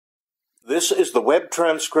This is the web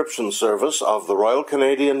transcription service of the Royal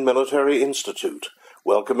Canadian Military Institute,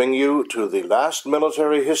 welcoming you to the last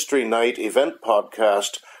Military History Night event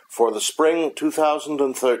podcast for the spring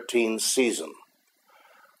 2013 season.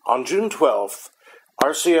 On June 12th,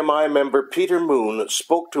 RCMI member Peter Moon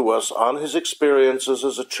spoke to us on his experiences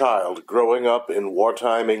as a child growing up in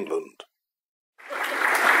wartime England.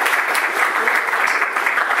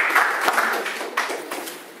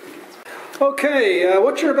 Okay,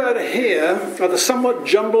 what you're about to hear are the somewhat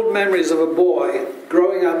jumbled memories of a boy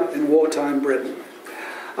growing up in wartime Britain.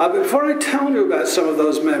 But before I tell you about some of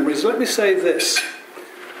those memories, let me say this.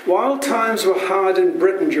 While times were hard in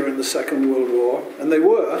Britain during the Second World War, and they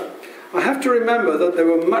were, I have to remember that they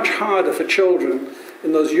were much harder for children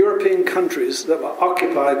in those European countries that were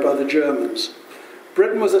occupied by the Germans.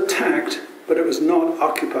 Britain was attacked, but it was not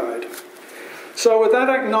occupied. So with that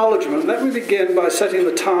acknowledgement, let me begin by setting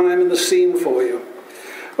the time and the scene for you.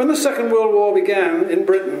 When the Second World War began in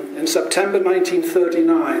Britain in September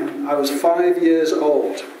 1939, I was 5 years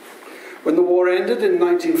old. When the war ended in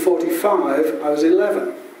 1945, I was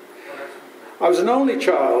 11. I was an only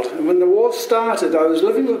child, and when the war started, I was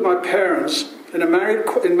living with my parents in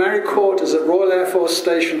married quarters at Royal Air Force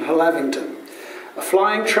Station Hallavington, a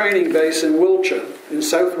flying training base in Wiltshire in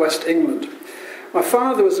southwest England. My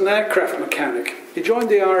father was an aircraft mechanic. He joined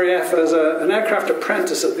the RAF as an aircraft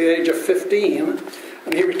apprentice at the age of 15,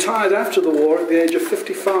 and he retired after the war at the age of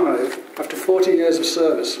 55, after 40 years of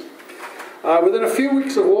service. Within a few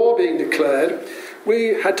weeks of war being declared,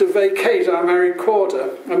 we had to vacate our married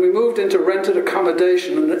quarter, and we moved into rented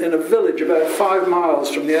accommodation in a village about 5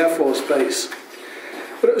 miles from the Air Force base.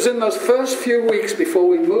 But it was in those first few weeks before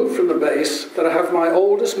we moved from the base that I have my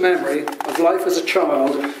oldest memory of life as a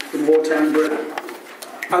child in wartime Britain.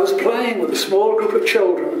 I was playing with a small group of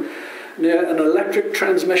children near an electric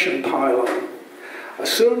transmission pylon. As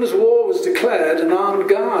soon as war was declared, an armed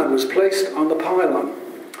guard was placed on the pylon.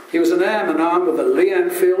 He was an airman armed with a Lee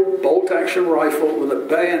Enfield bolt-action rifle with a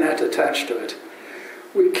bayonet attached to it.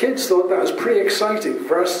 We kids thought that was pretty exciting.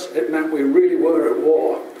 For us, it meant we really were at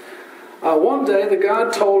war. One day, the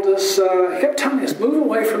guard told us, he kept telling us, move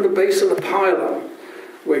away from the base of the pylon.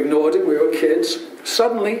 We ignored him, we were kids.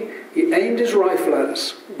 Suddenly, he aimed his rifle at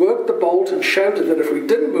us, worked the bolt, and shouted that if we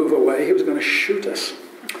didn't move away, he was going to shoot us.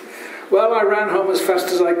 Well, I ran home as fast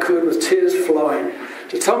as I could with tears flowing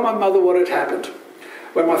to tell my mother what had happened.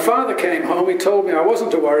 When my father came home, he told me I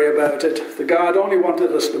wasn't to worry about it. The guard only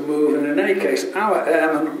wanted us to move, and in any case, our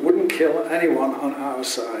airmen wouldn't kill anyone on our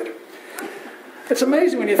side. It's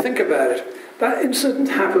amazing when you think about it. That incident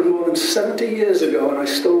happened more than 70 years ago, and I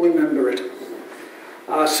still remember it.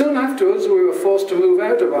 Soon afterwards, we were forced to move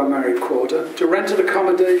out of our married quarter to rented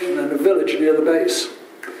accommodation in a village near the base.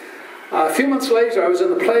 A few months later, I was in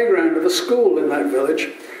the playground of a school in that village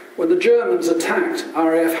when the Germans attacked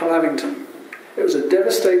RAF Hallavington. It was a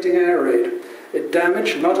devastating air raid. It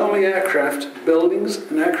damaged not only aircraft, buildings,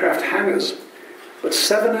 and aircraft hangars, but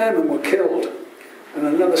 7 airmen were killed, and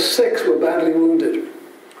another 6 were badly wounded.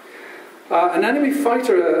 An enemy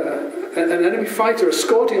fighter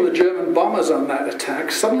escorting the German bombers on that attack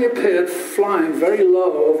suddenly appeared flying very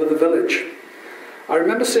low over the village. I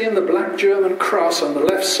remember seeing the black German cross on the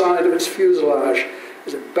left side of its fuselage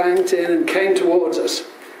as it banked in and came towards us.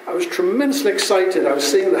 I was tremendously excited. I was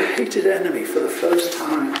seeing the hated enemy for the first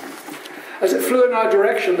time. As it flew in our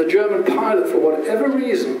direction, the German pilot, for whatever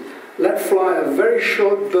reason, let fly a very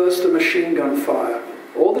short burst of machine gun fire.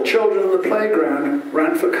 All the children in the playground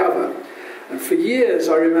ran for cover. And for years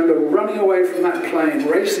I remember running away from that plane,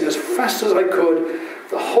 racing as fast as I could,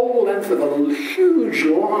 the whole length of a huge,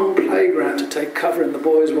 long playground to take cover in the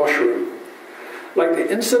boys' washroom. Like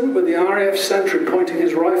the incident with the RAF sentry pointing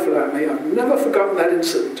his rifle at me, I've never forgotten that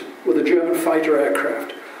incident with the German fighter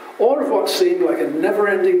aircraft, or of what seemed like a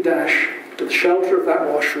never-ending dash to the shelter of that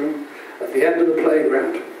washroom at the end of the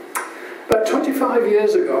playground. About 25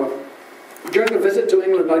 years ago, during a visit to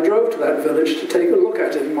England, I drove to that village to take a look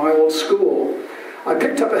at it in my old school. I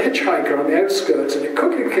picked up a hitchhiker on the outskirts, and it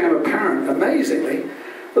quickly became apparent, amazingly,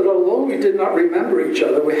 that although we did not remember each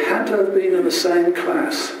other, we had to have been in the same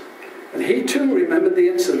class. And he too remembered the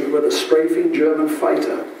incident with a strafing German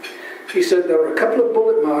fighter. He said there were a couple of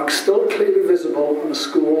bullet marks still clearly visible on the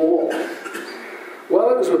school wall. Well,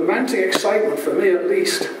 it was with mounting excitement, for me at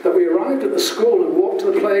least, that we arrived at the school and walked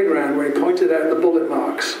to the playground where he pointed out the bullet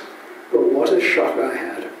marks. But what a shock I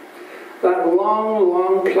had. That long,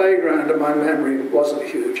 long playground in my memory wasn't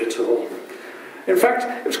huge at all. In fact,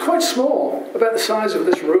 it was quite small, about the size of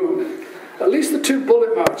this room. At least the 2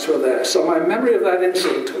 bullet marks were there, so my memory of that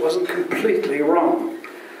incident wasn't completely wrong.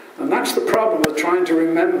 And that's the problem with trying to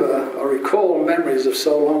remember or recall memories of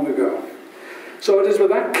so long ago. So it is with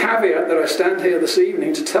that caveat that I stand here this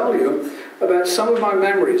evening to tell you about some of my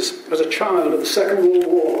memories as a child of the Second World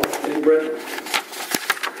War in Britain.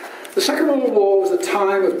 The Second World War was a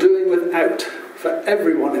time of doing without for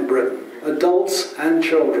everyone in Britain, adults and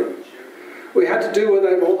children. We had to do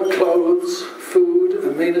without all the clothes, food,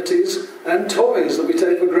 amenities, and toys that we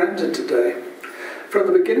take for granted today. From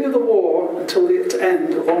the beginning of the war until its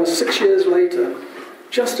end, almost 6 years later,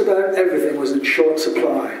 just about everything was in short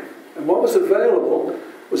supply. And what was available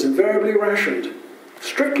was invariably rationed,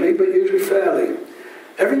 strictly but usually fairly.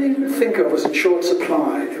 Everything you could think of was in short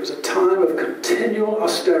supply. It was a time of continual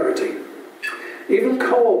austerity. Even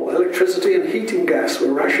coal, electricity and heating gas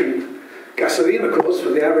were rationed. Gasoline, of course, for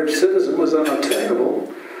the average citizen was unobtainable,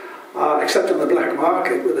 except on the black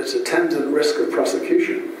market with its attendant risk of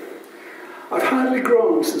prosecution. I've hardly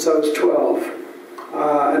grown since I was 12,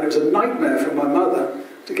 and it was a nightmare for my mother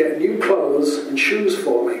to get new clothes and shoes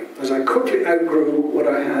for me, as I quickly outgrew what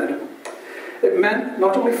I had. It meant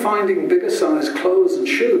not only finding bigger sized clothes and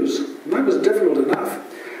shoes, and that was difficult enough,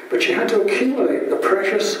 but she had to accumulate the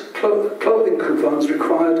precious clothing coupons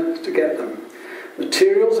required to get them.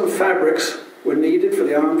 Materials and fabrics were needed for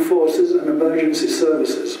the armed forces and emergency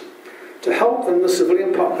services. To help them, the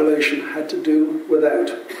civilian population had to do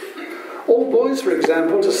without. All boys, for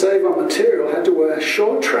example, to save on material, had to wear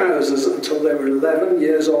short trousers until they were 11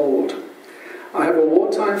 years old. I have a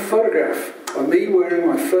wartime photograph of me wearing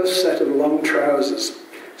my first set of long trousers,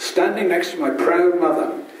 standing next to my proud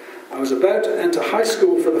mother. I was about to enter high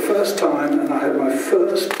school for the first time, and I had my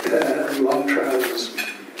first pair of long trousers.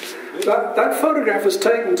 That photograph was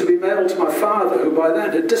taken to be mailed to my father, who by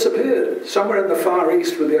then had disappeared, somewhere in the Far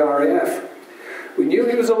East with the RAF. We knew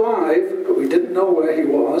he was alive, but we didn't know where he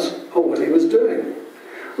was or what he was doing.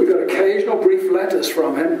 We got occasional brief letters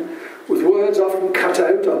from him, with words often cut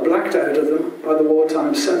out or blacked out of them by the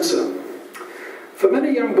wartime censor. For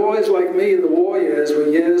many young boys like me, the war years were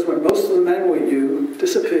years when most of the men we knew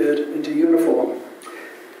disappeared into uniform.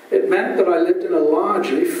 It meant that I lived in a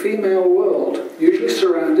largely female world, usually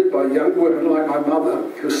surrounded by young women like my mother,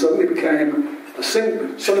 who suddenly became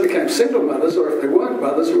single mothers, or if they weren't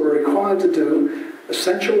mothers, who were required to do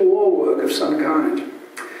essential war work of some kind.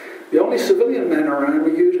 The only civilian men around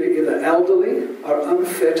were usually either elderly or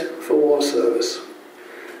unfit for war service.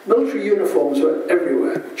 Military uniforms were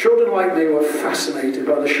everywhere. Children like me were fascinated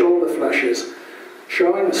by the shoulder flashes,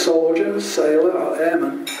 showing a soldier, sailor, or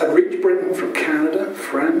airman had reached Britain from Canada,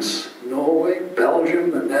 France, Norway,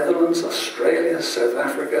 Belgium, the Netherlands, Australia, South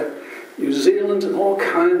Africa, New Zealand, and all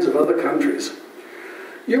kinds of other countries.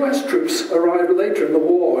 US troops arrived later in the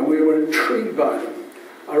war, and we were intrigued by them,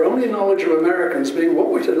 our only knowledge of Americans being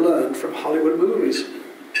what we had learned from Hollywood movies.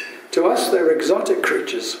 To us, they were exotic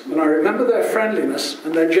creatures, and I remember their friendliness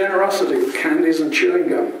and their generosity with candies and chewing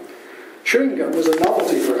gum. Chewing gum was a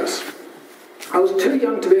novelty for us. I was too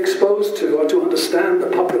young to be exposed to or to understand the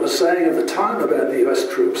popular saying of the time about the US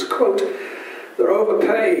troops, quote, "They're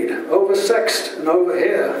overpaid, oversexed, and over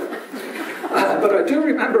here." But I do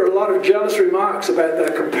remember a lot of jealous remarks about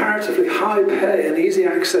their comparatively high pay and easy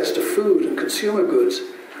access to food and consumer goods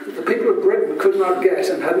that the people of Britain could not get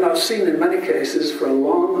and had not seen in many cases for a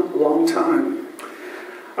long, long time.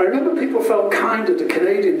 I remember people felt kinder to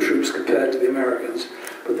Canadian troops compared to the Americans,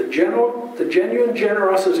 but the genuine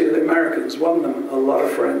generosity of the Americans won them a lot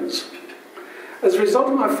of friends. As a result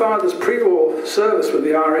of my father's pre-war service with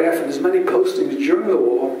the RAF and his many postings during the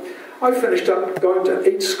war, I finished up going to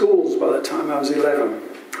 8 schools by the time I was 11.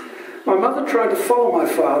 My mother tried to follow my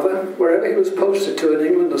father wherever he was posted to in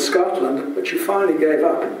England or Scotland, but she finally gave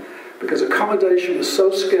up because accommodation was so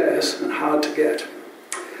scarce and hard to get.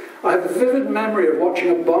 I have a vivid memory of watching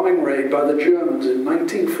a bombing raid by the Germans in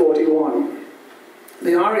 1941.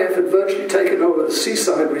 The RAF had virtually taken over the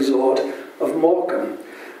seaside resort of Morecambe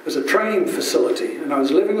as a training facility, and I was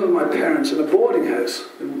living with my parents in a boarding house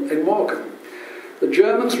in Morecambe. The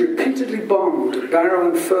Germans repeatedly bombed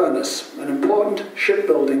Barrow-in-Furness, an important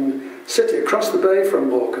shipbuilding city across the bay from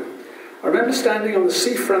Morecambe. I remember standing on the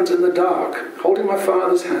seafront in the dark, holding my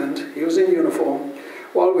father's hand, he was in uniform,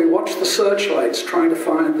 while we watched the searchlights trying to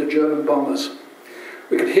find the German bombers.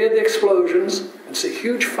 We could hear the explosions and see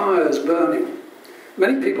huge fires burning.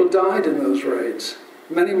 Many people died in those raids.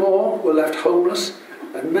 Many more were left homeless,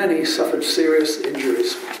 and many suffered serious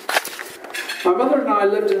injuries. My mother and I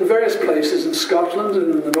lived in various places in Scotland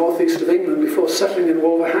and in the northeast of England before settling in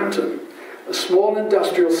Wolverhampton, a small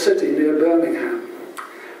industrial city near Birmingham.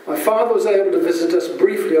 My father was able to visit us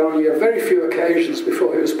briefly on only a very few occasions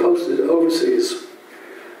before he was posted overseas.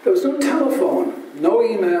 There was no telephone, no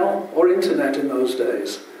email or internet in those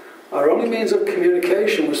days. Our only means of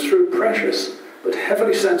communication was through precious but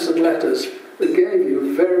heavily censored letters that gave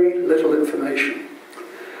you very little information.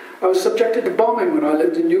 I was subjected to bombing when I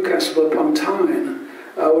lived in Newcastle upon Tyne,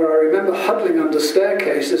 where I remember huddling under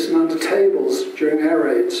staircases and under tables during air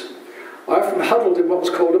raids. I often huddled in what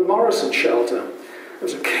was called a Morrison shelter. It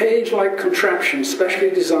was a cage-like contraption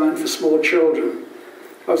specially designed for small children.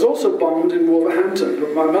 I was also bombed in Wolverhampton,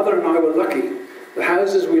 but my mother and I were lucky. The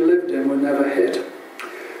houses we lived in were never hit.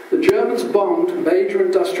 The Germans bombed major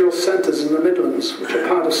industrial centres in the Midlands, which are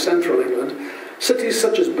part of central England, cities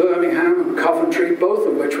such as Birmingham and Coventry, both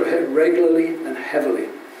of which were hit regularly and heavily.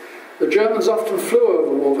 The Germans often flew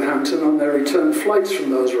over Wolverhampton on their return flights from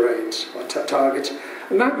those raids, or targets,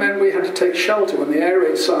 and that meant we had to take shelter when the air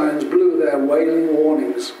raid sirens blew their wailing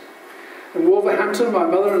warnings. In Wolverhampton, my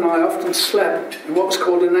mother and I often slept in what was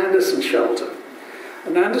called an Anderson shelter.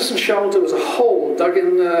 An Anderson shelter was a hole dug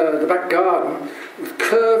in the back garden with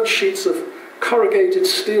curved sheets of corrugated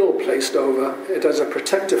steel placed over it as a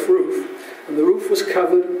protective roof, and the roof was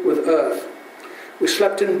covered with earth. We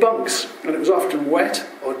slept in bunks, and it was often wet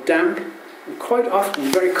or damp, and quite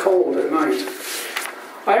often very cold at night.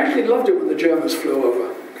 I actually loved it when the Germans flew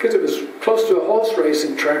over, because it was close to a horse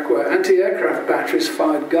racing track where anti-aircraft batteries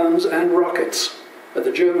fired guns and rockets at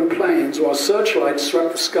the German planes while searchlights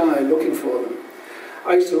swept the sky looking for them.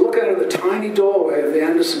 I used to look out of the tiny doorway of the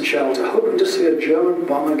Anderson shelter, hoping to see a German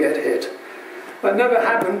bomber get hit. That never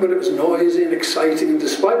happened, but it was noisy and exciting, and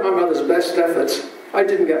despite my mother's best efforts, I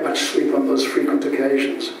didn't get much sleep on those frequent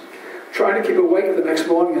occasions. Trying to keep awake the next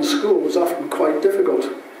morning in school was often quite difficult.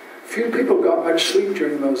 Few people got much sleep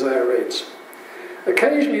during those air raids.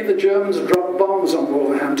 Occasionally the Germans dropped bombs on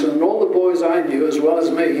Wolverhampton, and all the boys I knew, as well as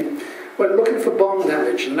me, went looking for bomb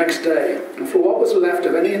damage the next day, and for what was left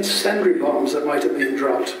of any incendiary bombs that might have been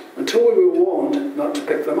dropped, until we were warned not to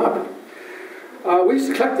pick them up. We used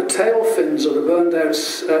to collect the tail fins of the burned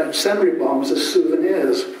out incendiary bombs as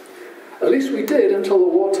souvenirs. At least we did, until the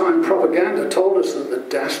wartime propaganda told us that the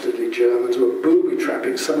dastardly Germans were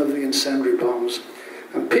booby-trapping some of the incendiary bombs,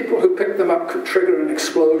 and people who picked them up could trigger an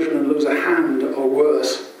explosion and lose a hand or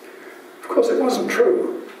worse. Of course, it wasn't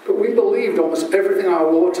true, but we believed almost everything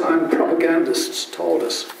our wartime propagandists told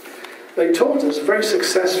us. They taught us very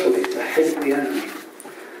successfully to hate the enemy.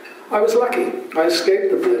 I was lucky. I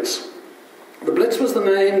escaped the Blitz. The Blitz was the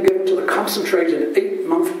name given to the concentrated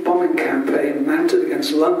 8-month bombing campaign mounted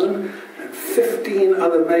against London and 15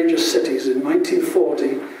 other major cities in 1940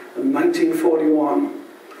 and 1941.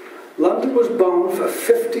 London was bombed for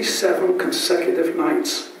 57 consecutive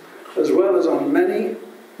nights, as well as on many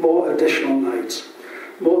more additional nights.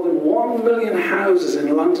 More than 1 million houses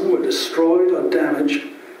in London were destroyed or damaged,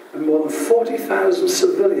 and more than 40,000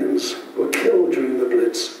 civilians were killed during the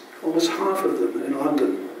Blitz, almost half of them in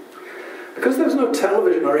London. Because there was no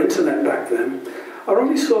television or internet back then, our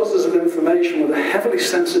only sources of information were the heavily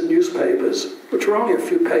censored newspapers, which were only a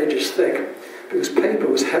few pages thick, because paper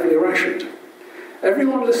was heavily rationed.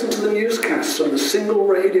 Everyone listened to the newscasts on the single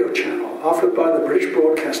radio channel offered by the British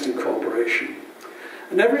Broadcasting Corporation.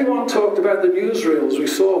 And everyone talked about the newsreels we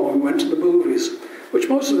saw when we went to the movies, which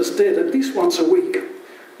most of us did at least once a week.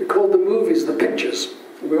 We called the movies the pictures,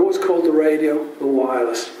 and we always called the radio the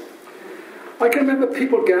wireless. I can remember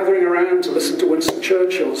people gathering around to listen to Winston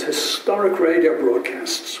Churchill's historic radio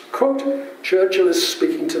broadcasts. Quote, "Churchill is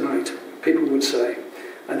speaking tonight," people would say.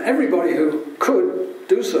 And everybody who could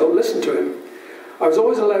do so listened to him. I was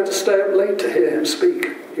always allowed to stay up late to hear him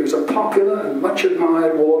speak. He was a popular and much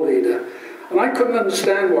admired war leader, and I couldn't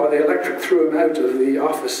understand why the electorate threw him out of the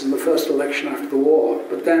office in the first election after the war,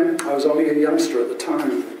 but then I was only a youngster at the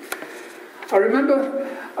time. I remember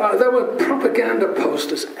there were propaganda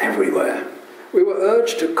posters everywhere. We were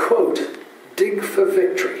urged to, quote, "dig for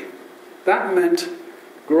victory." That meant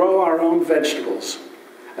grow our own vegetables.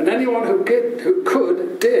 And anyone who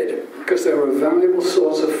could did, because they were a valuable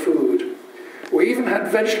source of food. We even had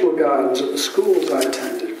vegetable gardens at the schools I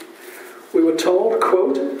attended. We were told,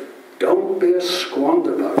 quote, "don't be a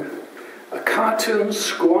squanderbug." A cartoon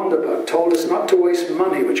squanderbug told us not to waste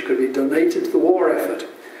money which could be donated to the war effort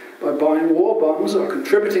by buying war bombs or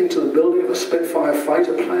contributing to the building of a Spitfire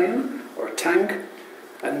fighter plane or a tank,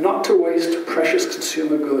 and not to waste precious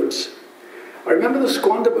consumer goods. I remember the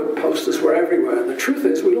squanderbug posters were everywhere, and the truth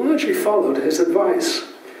is we largely followed his advice.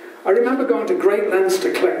 I remember going to great lengths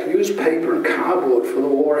to collect used paper and cardboard for the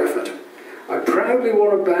war effort. I proudly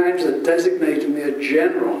wore a badge that designated me a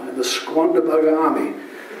general in the Squanderbug Army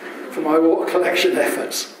for my war collection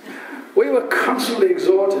efforts. We were constantly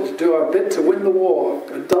exhorted to do our bit to win the war,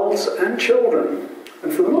 adults and children,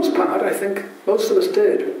 and for the most part, I think most of us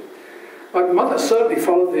did. My mother certainly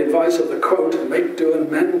followed the advice of the quote, "make do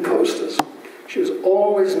and mend" posters. She was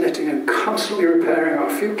always knitting and constantly repairing our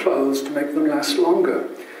few clothes to make them last longer.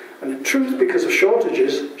 And in truth, because of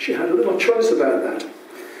shortages, she had little choice about that.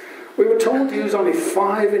 We were told to use only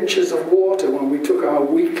 5 inches of water when we took our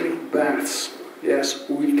weekly baths. Yes,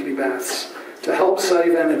 weekly baths, to help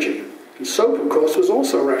save energy. And soap, of course, was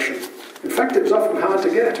also rationed. In fact, it was often hard to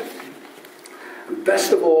get. And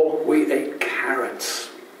best of all, we ate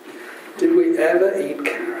carrots. Did we ever eat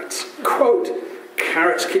carrots? Quote,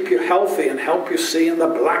 "Carrots keep you healthy and help you see in the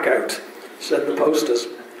blackout," said the posters.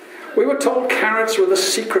 We were told carrots were the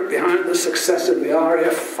secret behind the success of the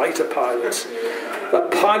RAF fighter pilots. The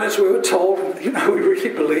pilots, we were told, we really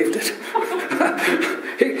believed it.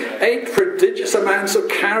 He ate prodigious amounts of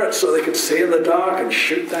carrots so they could see in the dark and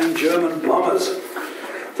shoot down German bombers.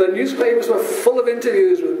 The newspapers were full of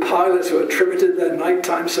interviews with pilots who attributed their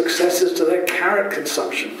nighttime successes to their carrot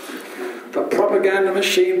consumption. The propaganda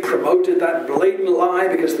machine promoted that blatant lie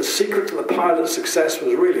because the secret to the pilot's success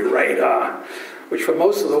was really radar, which for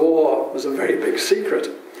most of the war was a very big secret.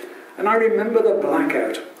 And I remember the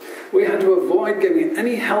blackout. We had to avoid giving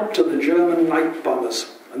any help to the German night bombers,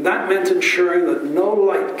 and that meant ensuring that no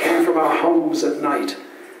light came from our homes at night.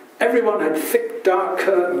 Everyone had thick, dark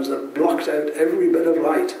curtains that blocked out every bit of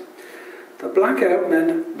light. The blackout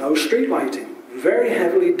meant no street lighting, very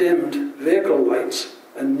heavily dimmed vehicle lights,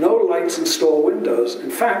 and no lights in store windows. In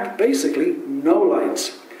fact, basically, no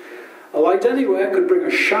lights. A light anywhere could bring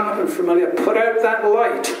a sharp and familiar "put out that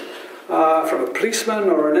light" from a policeman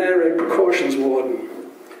or an air raid precautions warden.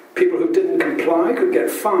 People who didn't comply could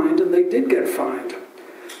get fined, and they did get fined.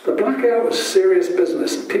 The blackout was serious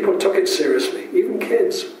business, and people took it seriously, even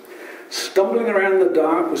kids. Stumbling around in the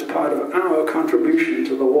dark was part of our contribution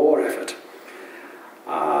to the war effort.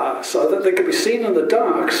 So that they could be seen in the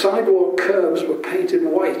dark, sidewalk curbs were painted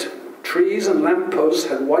white. Trees and lampposts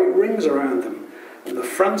had white rings around them, and the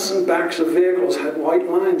fronts and backs of vehicles had white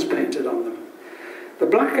lines painted on them. The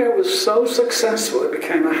blackout was so successful it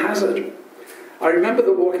became a hazard. I remember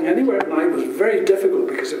that walking anywhere at night was very difficult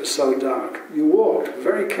because it was so dark. You walked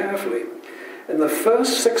very carefully. In the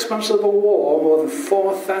first 6 months of the war, more than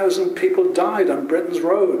 4,000 people died on Britain's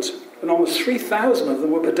roads, and almost 3,000 of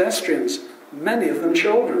them were pedestrians, many of them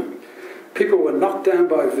children. People were knocked down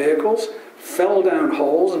by vehicles, fell down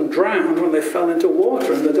holes, and drowned when they fell into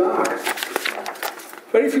water in the dark.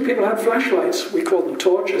 Very few people had flashlights. We called them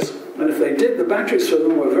torches. And if they did, the batteries for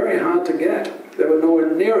them were very hard to get. They were nowhere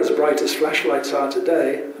near as bright as flashlights are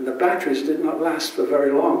today, and the batteries did not last for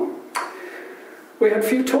very long. We had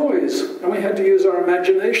few toys, and we had to use our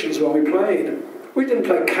imaginations when we played. We didn't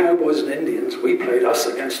play cowboys and Indians. We played us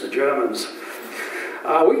against the Germans.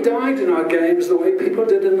 We died in our games the way people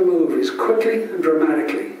did in the movies, quickly and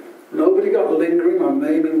dramatically. Nobody got lingering or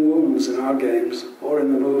maiming wounds in our games or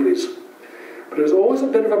in the movies. But it was always a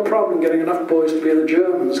bit of a problem getting enough boys to be the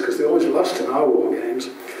Germans, because they always lost in our war games.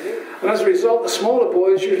 And as a result, the smaller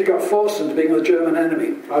boys usually got forced into being the German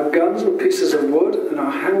enemy. Our guns were pieces of wood, and our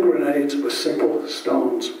hand grenades were simple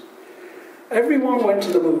stones. Everyone went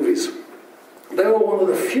to the movies. They were one of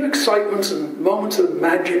the few excitements and moments of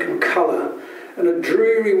magic and colour in a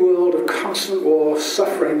dreary world of constant war,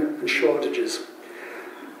 suffering and shortages.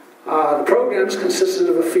 The programmes consisted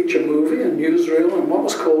of a feature movie, a newsreel, and what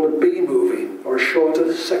was called a B-movie, or a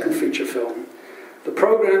shorter second feature film. The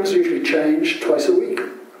programmes usually changed twice a week.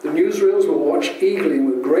 The newsreels were watched eagerly and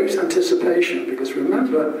with great anticipation, because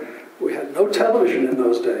remember, we had no television in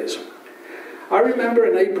those days. I remember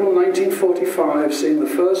in April 1945 seeing the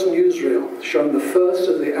first newsreel showing the first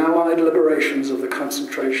of the Allied liberations of the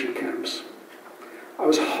concentration camps. I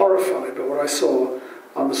was horrified by what I saw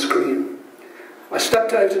on the screen. I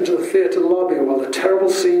stepped out into the theatre lobby while the terrible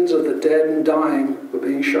scenes of the dead and dying were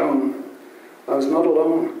being shown. I was not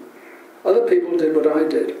alone. Other people did what I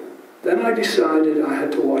did. Then I decided I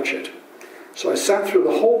had to watch it. So I sat through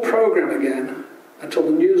the whole programme again until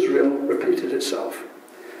the newsreel repeated itself.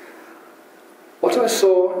 What I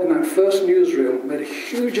saw in that first newsreel made a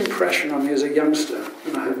huge impression on me as a youngster,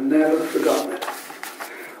 and I have never forgotten it.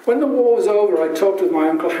 When the war was over, I talked with my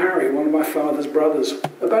Uncle Harry, one of my father's brothers,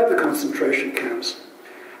 about the concentration camps.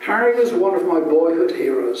 Harry was one of my boyhood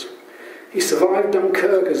heroes. He survived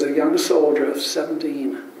Dunkirk as a young soldier of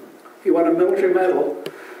 17. He won a military medal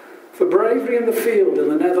for bravery in the field in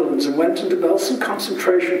the Netherlands and went into Belsen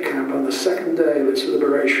concentration camp on the second day of its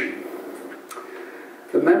liberation.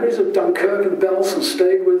 The memories of Dunkirk and Belsen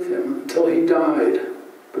stayed with him until he died,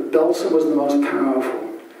 but Belsen was the most powerful.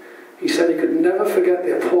 He said he could never forget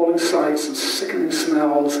the appalling sights and sickening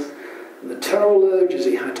smells and the terrible urges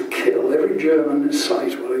he had to kill every German in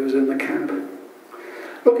sight while he was in the camp.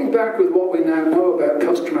 Looking back with what we now know about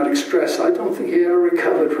post-traumatic stress, I don't think he ever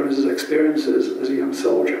recovered from his experiences as a young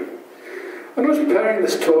soldier. When I was preparing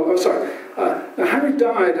this talk, now Harry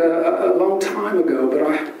died a long time ago, but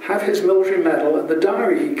I have his military medal and the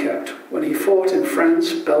diary he kept when he fought in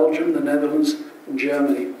France, Belgium, the Netherlands, and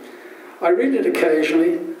Germany. I read it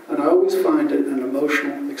occasionally, and I always find it an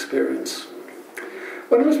emotional experience.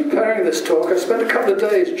 When I was preparing this talk, I spent a couple of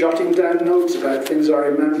days jotting down notes about things I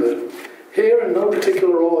remembered. Here, in no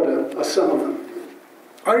particular order, are some of them.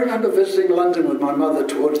 I remember visiting London with my mother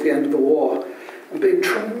towards the end of the war, and being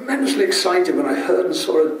tremendously excited when I heard and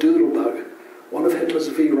saw a doodlebug, one of Hitler's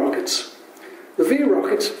V-rockets. The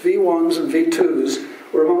V-rockets, V-1s and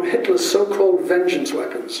V-2s, were among Hitler's so-called vengeance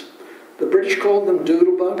weapons. The British called them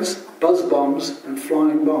doodlebugs, buzz bombs, and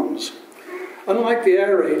flying bombs. Unlike the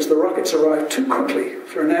air raids, the rockets arrived too quickly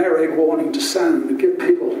for an air raid warning to sound and give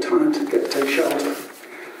people time to take shelter.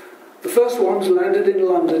 The first ones landed in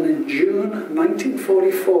London in June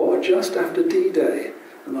 1944, just after D-Day,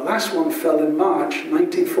 and the last one fell in March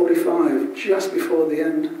 1945, just before the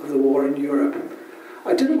end of the war in Europe.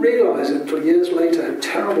 I didn't realise until years later how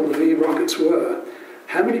terrible the V-rockets were,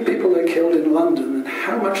 how many people they killed in London, and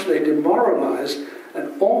how much they demoralised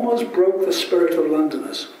and almost broke the spirit of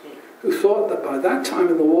Londoners, who thought that by that time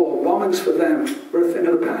in the war, bombings for them were a thing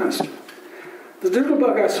of the past. The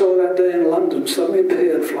doodlebug I saw that day in London suddenly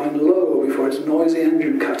appeared flying low before its noisy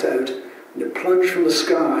engine cut out, and it plunged from the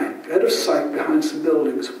sky, out of sight behind some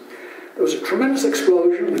buildings. There was a tremendous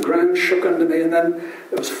explosion, the ground shook under me, and then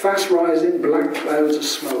there was fast-rising black clouds of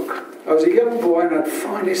smoke. I was a young boy, and I'd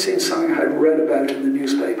finally seen something I had read about in the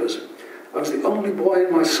newspapers. I was the only boy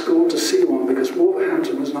in my school to see one because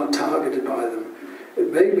Wolverhampton was not targeted by them.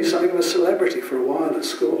 It made me something of a celebrity for a while at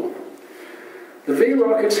school. The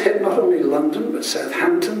V-rockets hit not only London, but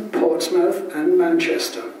Southampton, Portsmouth, and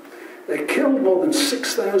Manchester. They killed more than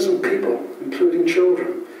 6,000 people, including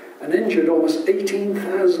children, and injured almost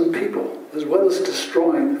 18,000 people, as well as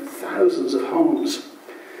destroying thousands of homes.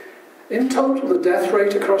 In total, the death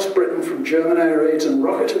rate across Britain from German air raids and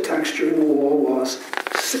rocket attacks during the war was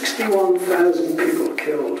 61,000 people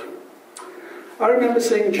killed. I remember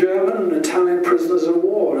seeing German and Italian prisoners of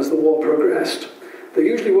war as the war progressed. They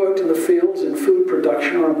usually worked in the fields, in food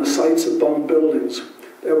production, or on the sites of bombed buildings.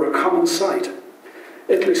 They were a common sight.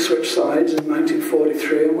 Italy switched sides in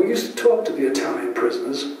 1943, and we used to talk to the Italian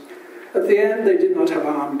prisoners. At the end, they did not have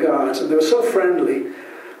armed guards, and they were so friendly,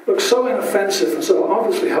 looked so inoffensive and so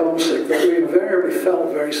obviously homesick that we invariably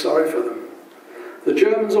felt very sorry for them. The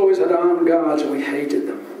Germans always had armed guards, and we hated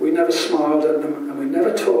them. We never smiled at them, and we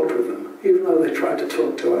never talked with them, even though they tried to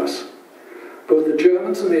talk to us. Both the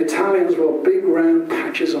Germans and the Italians wore big round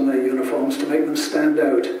patches on their uniforms to make them stand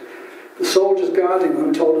out. The soldiers guarding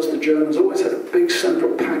them told us the Germans always had a big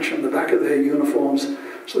central patch on the back of their uniforms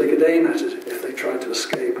so they could aim at it if they tried to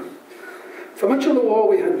escape. For much of the war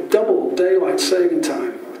we had double daylight saving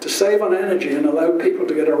time to save on energy and allow people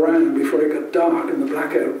to get around before it got dark and the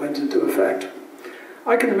blackout went into effect.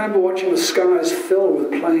 I can remember watching the skies fill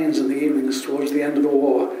with planes in the evenings towards the end of the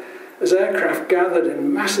war, as aircraft gathered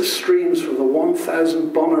in massive streams for the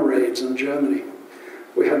 1,000 bomber raids on Germany.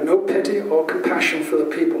 We had no pity or compassion for the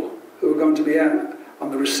people who were going to be on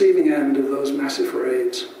the receiving end of those massive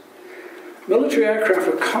raids. Military aircraft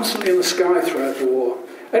were constantly in the sky throughout the war.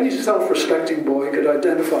 Any self-respecting boy could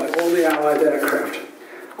identify all the Allied aircraft.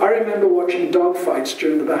 I remember watching dogfights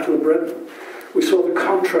during the Battle of Britain. We saw the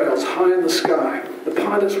contrails high in the sky. The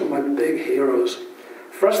pilots were my big heroes.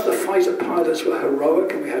 For us, the fighter pilots were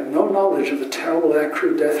heroic, and we had no knowledge of the terrible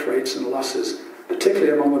aircrew death rates and losses,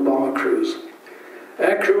 particularly among the bomber crews.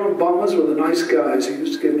 Aircrew and bombers were the nice guys who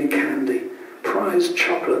used to give me candy, prized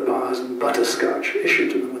chocolate bars and butterscotch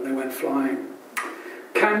issued to them when they went flying.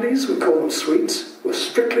 Candies, we call them sweets, were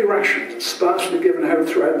strictly rationed and sparsely given out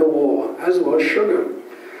throughout the war, as was sugar.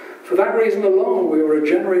 For that reason alone, we were a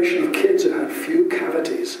generation of kids who had few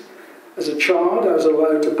cavities. As a child, I was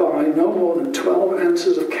allowed to buy no more than 12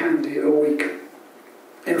 ounces of candy a week.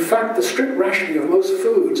 In fact, the strict rationing of most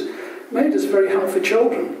foods made us very healthy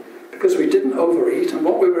children, because we didn't overeat, and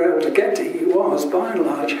what we were able to get to eat was, by and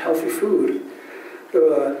large, healthy food. There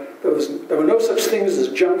were no such things as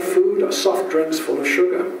junk food or soft drinks full of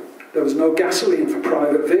sugar. There was no gasoline for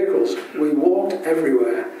private vehicles. We walked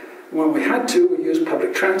everywhere. And when we had to, we used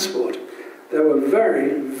public transport. There were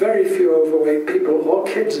very, very few overweight people or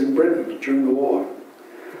kids in Britain during the war.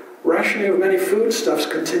 Rationing of many foodstuffs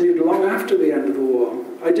continued long after the end of the war.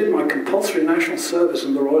 I did my compulsory national service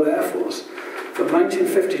in the Royal Air Force from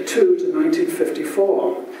 1952 to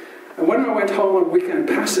 1954. And when I went home on weekend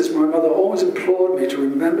passes, my mother always implored me to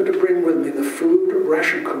remember to bring with me the food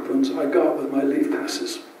ration coupons I got with my leave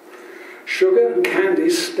passes. Sugar and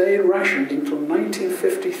candies stayed rationed until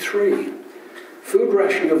 1953. Food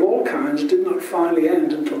rationing of all kinds did not finally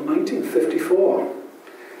end until 1954.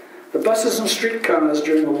 The buses and streetcars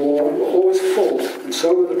during the war were always full, and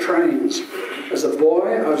so were the trains. As a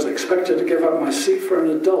boy, I was expected to give up my seat for an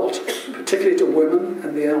adult, particularly to women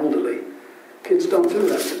and the elderly. Kids don't do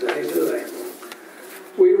that today, do they?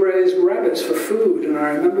 We raised rabbits for food, and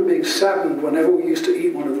I remember being saddened whenever we used to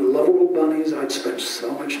eat one of the lovable bunnies I'd spent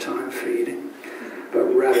so much time feeding. But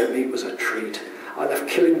rabbit meat was a treat. I left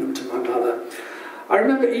killing them to my mother. I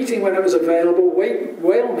remember eating when it was available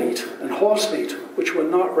whale meat and horse meat, which were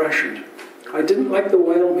not rationed. I didn't like the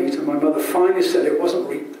whale meat, and my mother finally said it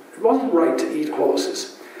wasn't right to eat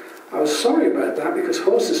horses. I was sorry about that because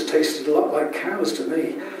horses tasted a lot like cows to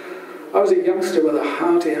me. I was a youngster with a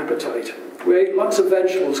hearty appetite. We ate lots of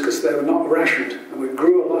vegetables because they were not rationed, and we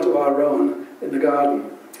grew a lot of our own in the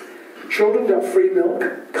garden. Children got free milk,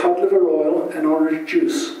 cod liver oil, and orange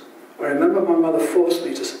juice. I remember my mother forced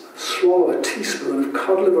me to swallow a teaspoon of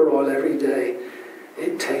cod liver oil every day.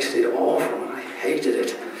 It tasted awful, and I hated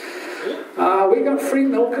it. We got free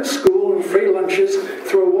milk at school and free lunches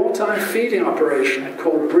through a wartime feeding operation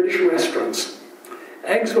called British Restaurants.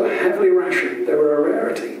 Eggs were heavily rationed. They were a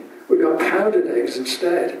rarity. We got powdered eggs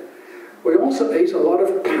instead. We also ate a lot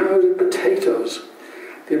of powdered potatoes.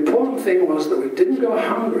 The important thing was that we didn't go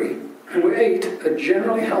hungry, and we ate a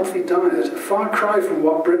generally healthy diet, a far cry from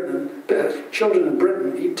what children in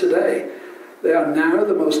Britain eat today. They are now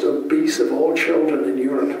the most obese of all children in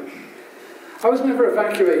Europe. I was never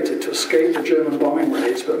evacuated to escape the German bombing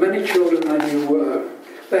raids, but many children I knew were.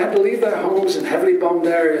 They had to leave their homes in heavily bombed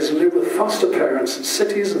areas and live with foster parents in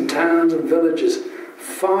cities and towns and villages,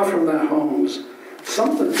 far from their homes.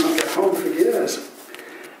 Some did not get home for years.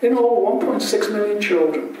 In all, 1.6 million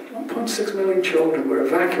children were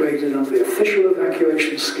evacuated under the official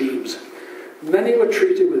evacuation schemes. Many were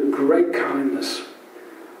treated with great kindness.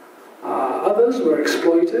 Others were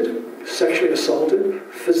exploited, sexually assaulted,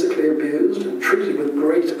 physically abused, and treated with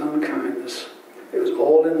great unkindness. It was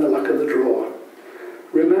all in the luck of the draw.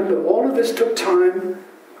 Remember, all of this took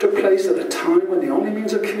place at a time when the only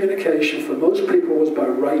means of communication for most people was by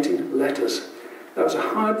writing letters. That was a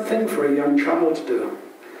hard thing for a young child to do.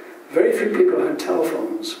 Very few people had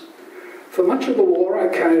telephones. For much of the war, I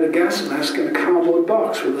carried a gas mask in a cardboard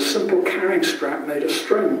box with a simple carrying strap made of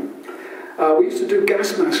string. We used to do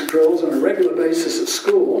gas mask drills on a regular basis at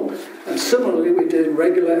school, and similarly we did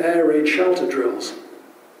regular air raid shelter drills.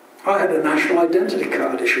 I had a national identity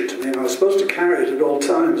card issued to me, and I was supposed to carry it at all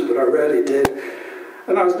times, but I rarely did,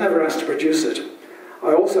 and I was never asked to produce it.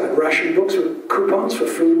 I also had ration books with coupons for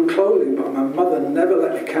food and clothing, but my mother never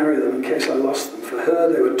let me carry them in case I lost them. For her,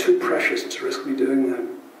 they were too precious to risk me doing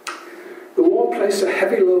them. The war placed a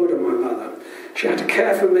heavy load on my mother. She had to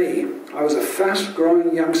care for me. I was a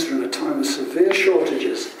fast-growing youngster in a time of severe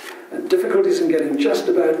shortages and difficulties in getting just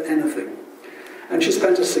about anything. And she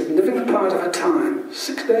spent a significant part of her time,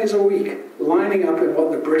 6 days a week, lining up in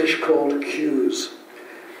what the British called queues,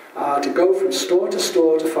 to go from store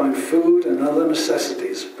to find food and other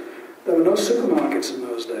necessities. There were no supermarkets in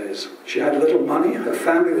those days. She had little money, her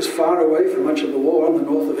family was far away for much of the war in the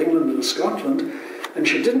north of England and Scotland, and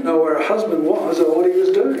she didn't know where her husband was or what he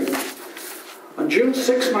was doing. On June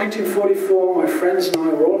 6, 1944, my friends and I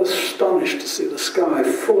were all astonished to see the sky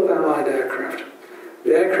full of Allied aircraft.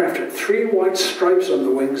 The aircraft had 3 white stripes on the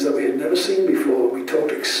wings that we had never seen before. We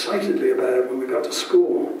talked excitedly about it when we got to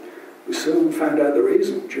school. We soon found out the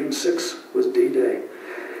reason. June 6 was D-Day.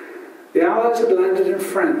 The Allies had landed in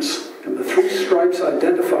France, and the 3 stripes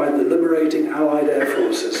identified the liberating Allied air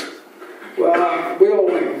forces. Well, we all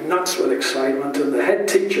went nuts with excitement, and the head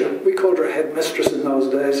teacher, we called her headmistress in those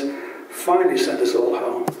days, finally sent us all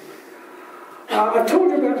home. I've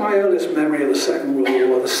told you about my earliest memory of the Second World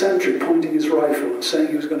War, the sentry pointing his rifle and saying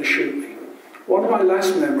he was going to shoot me. One of my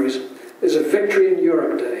last memories is a Victory in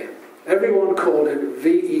Europe Day. Everyone called it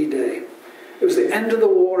VE Day. It was the end of the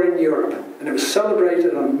war in Europe, and it was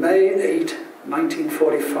celebrated on May 8,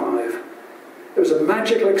 1945. It was a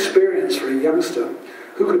magical experience for a youngster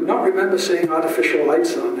who could not remember seeing artificial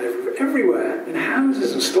lights on everywhere, in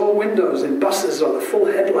houses and store windows, in buses or the full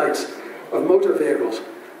headlights of motor vehicles.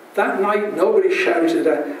 That night, nobody shouted,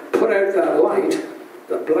 "Put out that light."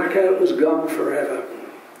 The blackout was gone forever.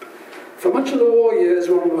 For much of the war years,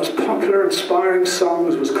 one of the most popular, inspiring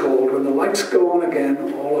songs was called "When the Lights Go On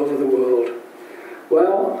Again All Over the World."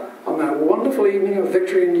 Well, on that wonderful evening of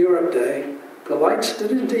Victory in Europe Day, the lights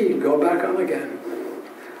did indeed go back on again.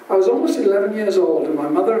 I was almost 11 years old, and my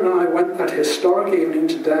mother and I went that historic evening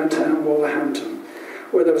to downtown Wolverhampton,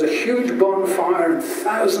 where there was a huge bonfire and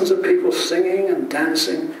thousands of people singing and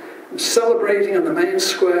dancing and celebrating, and the main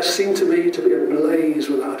square seemed to me to be ablaze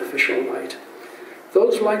with artificial light.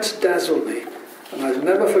 Those lights dazzled me, and I've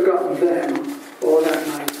never forgotten them or that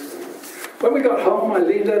night. When we got home, I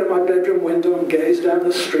leaned out of my bedroom window and gazed down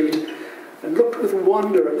the street and looked with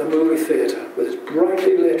wonder at the movie theatre with its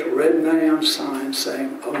brightly lit red neon sign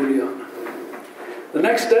saying Odeon. The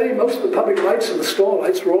next day, most of the public lights and the store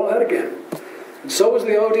lights were all out again. And so was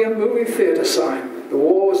the Odeon movie theatre sign. The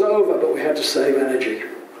war was over, but we had to save energy.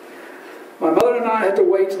 My mother and I had to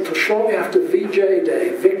wait until shortly after VJ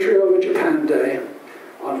Day, Victory Over Japan Day,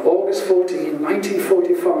 on August 14,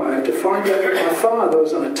 1945, to find out that my father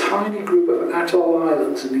was on a tiny group of atoll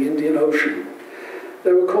islands in the Indian Ocean.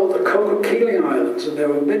 They were called the Kokokili Islands, and they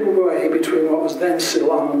were midway between what was then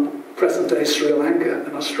Ceylon, present-day Sri Lanka,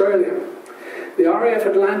 and Australia. The RAF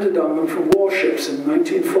had landed on them from warships in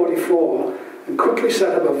 1944 and quickly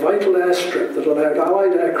set up a vital airstrip that allowed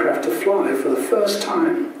Allied aircraft to fly for the first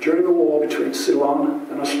time during the war between Ceylon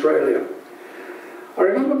and Australia. I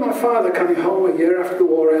remember my father coming home a year after the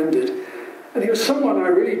war ended, and he was someone I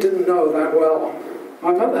really didn't know that well.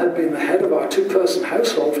 My mother had been the head of our two-person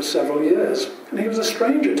household for several years, and he was a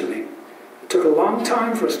stranger to me. It took a long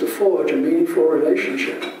time for us to forge a meaningful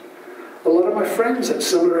relationship. A lot of my friends had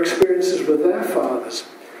similar experiences with their fathers.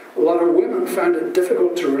 A lot of women found it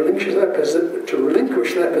difficult to relinquish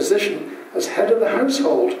their position as head of the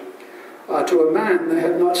household to a man they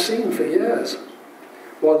had not seen for years,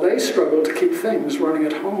 while they struggled to keep things running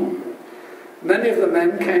at home. Many of the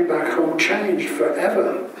men came back home changed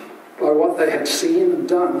forever by what they had seen and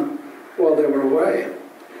done while they were away.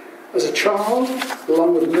 As a child,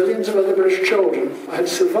 along with millions of other British children, I had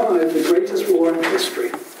survived the greatest war in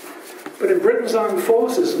history. But in Britain's armed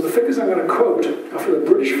forces, and the figures I'm going to quote are for the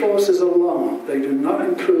British forces alone, they do not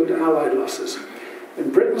include Allied losses.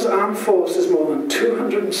 In Britain's armed forces, more than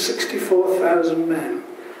 264,000 men,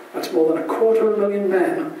 that's more than 250,000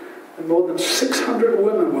 men, and more than 600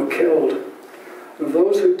 women were killed. And of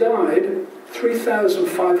those who died,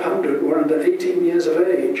 3,500 were under 18 years of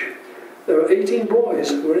age. There were 18 boys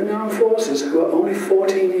who were in the armed forces who were only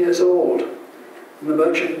 14 years old. In the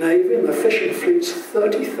merchant navy and the fishing fleets,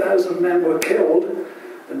 30,000 men were killed,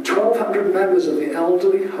 and 1,200 members of the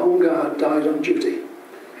elderly Home Guard died on duty.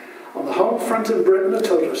 On the home front in Britain, a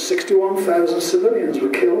total of 61,000 civilians were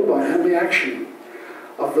killed by enemy action.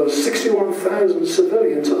 Of those 61,000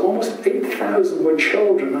 civilians, almost 8,000 were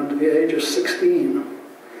children under the age of 16.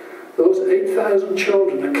 Those 8,000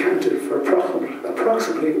 children accounted for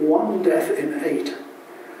approximately 1 death in 8.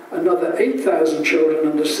 Another 8,000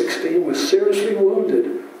 children under 16 were seriously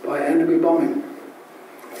wounded by enemy bombing.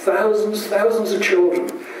 Thousands of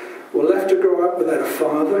children were left to grow up without a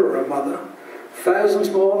father or a mother. Thousands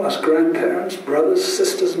more lost grandparents, brothers,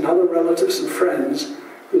 sisters, and other relatives and friends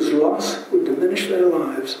whose loss would diminish their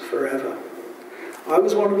lives forever. I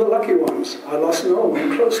was one of the lucky ones. I lost no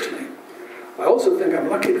one close to me. I also think I'm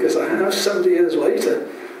lucky because I have, 70 years later,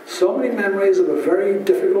 so many memories of a very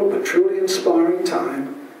difficult but truly inspiring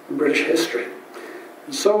time in British history.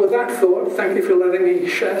 And so with that thought, thank you for letting me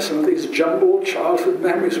share some of these jumbled childhood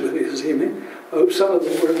memories with you this evening. I hope some of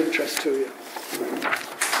them were of interest to you.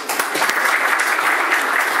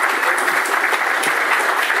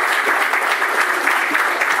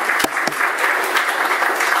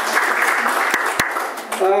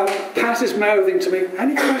 Pat is mouthing to me,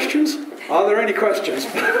 any questions? Are there any questions?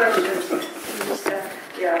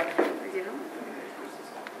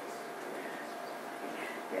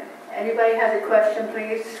 Anybody has a question,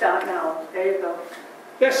 please start now. There you go.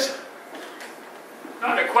 Yes?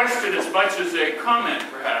 Not a question as much as a comment,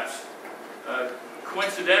 perhaps.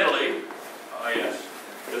 Coincidentally, yes,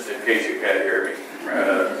 just in case you can't hear me.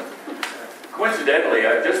 Coincidentally,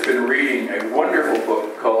 I've just been reading a wonderful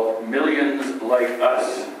book called Millions Like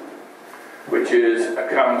Us, which is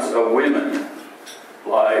accounts of women's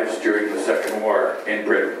lives during the Second War in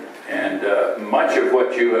Britain. And much of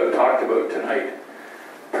what you have talked about tonight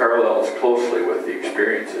parallels closely with the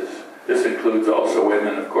experiences. This includes also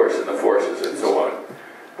women, of course, in the forces and so on.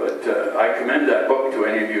 But I commend that book to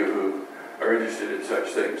any of you who are interested in such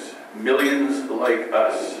things. Millions Like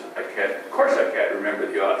Us. Of course I can't remember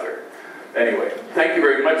the author. Anyway, thank you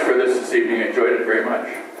very much for this evening. I enjoyed it very much.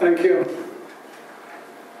 Thank you.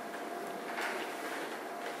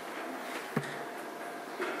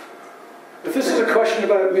 If this is a question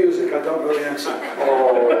about music, I don't really answer.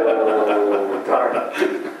 Oh, darn.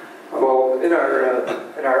 Well, in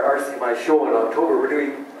our RCMI show in October, we're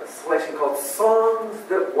doing a selection called Songs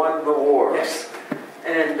That Won the War. Yes.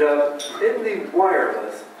 And in the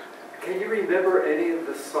wireless, can you remember any of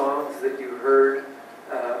the songs that you heard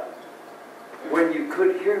when you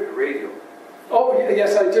could hear the radio? Oh,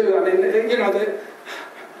 yes, I do. I mean, you know,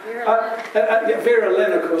 Vera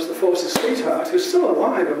Lynn, of course, the Force's sweetheart, who's still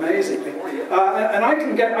alive, amazingly. Oh, yeah. And I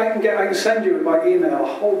can send you by email a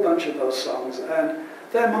whole bunch of those songs, and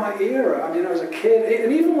they're my era. I mean, I was a kid,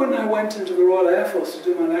 and even when I went into the Royal Air Force to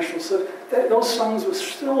do my national service, those songs were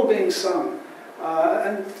still being sung.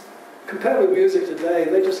 And compared with music today,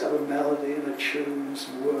 they just have a melody and a tune and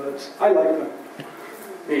some words. I like them.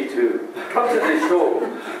 Me too. Come to the show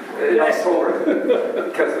in October,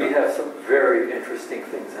 because we have some very interesting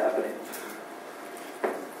things happening.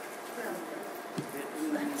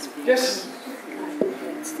 Yes?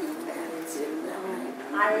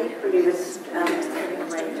 I equally was taken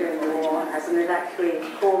away during the war as an evacuee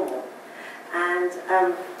in Cornwall. And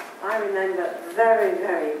I remember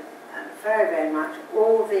very much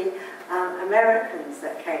all the Americans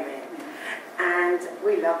that came in. And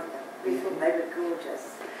we loved them. We thought they were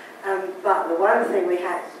gorgeous. But the one thing we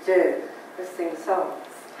had to do was sing songs.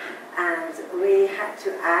 And we had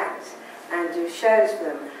to act and do shows for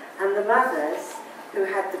them. And the mothers, who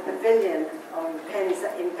had the pavilion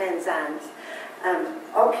in Penzance,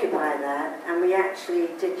 occupy that, and we actually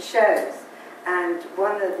did shows. And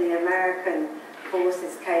one of the American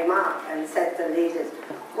forces came up and said to the leaders,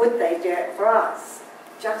 would they do it for us,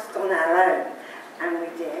 just on our own? And we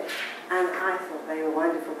did. And I thought they were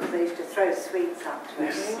wonderful because they used to throw sweets up to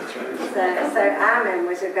us. So our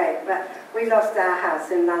memories are great. But we lost our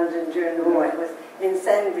house in London during the war. It was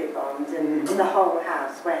incendiary bombed and the whole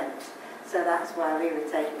house went. So that's why we were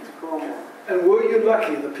taken to Cornwall. And were you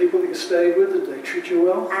lucky? The people that you stayed with, did they treat you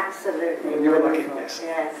well? Absolutely. Well, you were lucky, yes.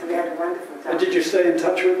 Yes, we had a wonderful time. And did you stay in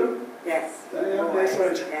touch with them? Yes. Yeah, always.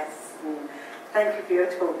 that's right. Yes. Thank you for your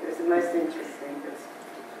talk. It was the most interesting.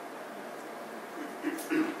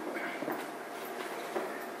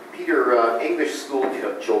 Peter, English school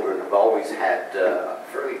children have always had a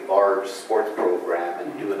fairly large sports program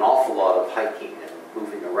and do an awful lot of hiking and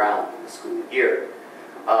moving around in the school year.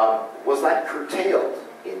 Was that curtailed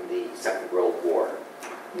in the Second World War?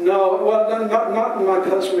 No, well, not in my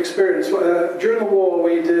personal experience. During the war,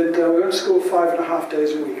 we went to school 5.5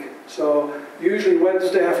 days a week. So usually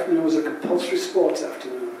Wednesday afternoon was a compulsory sports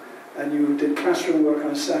afternoon, and you did classroom work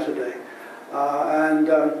on a Saturday.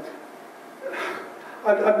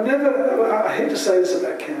 I've never, I hate to say this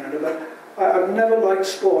about Canada, but I've never liked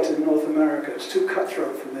sport in North America. It's too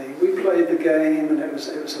cutthroat for me. We played the game, and it was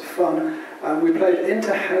a fun. We played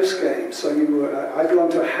inter-house games. So I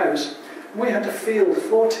belonged to a house. We had to field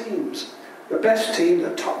 4 teams. The best team,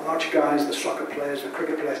 the top-notch guys, the soccer players, the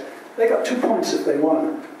cricket players, they got 2 points if they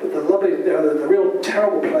won. But the real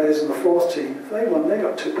terrible players in the 4th team, if they won, they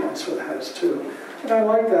got 2 points for the house too. And I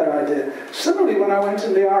liked that idea. Similarly, when I went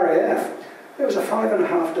in the RAF, it was a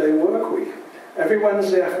 5.5-day work week. Every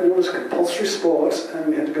Wednesday afternoon was compulsory sports, and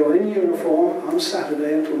we had to go in uniform on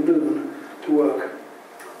Saturday until noon to work.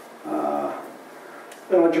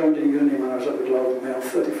 Then I joined a union when I was up at Globe and Mail,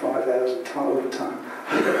 35 hours of overtime.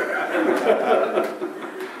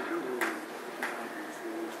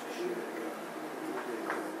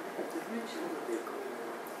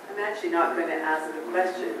 I'm actually not going to ask the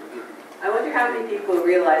question. I wonder how many people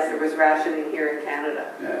realize there was rationing here in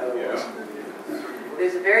Canada. Yeah, there was.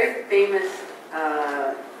 There's a very famous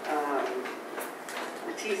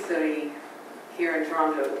patisserie here in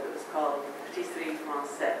Toronto. It was called Patisserie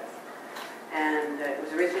Française. And it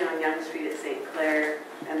was originally on Yonge Street at St. Clair,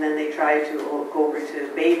 and then they tried to go over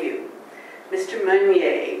to Bayview. Mr.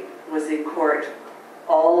 Meunier was in court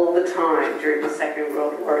all the time during the Second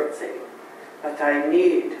World War saying, but I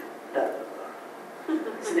need the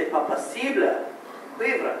ce n'est pas possible,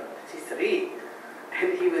 cuivre, patisserie.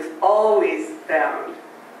 And he was always found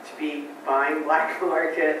to be buying black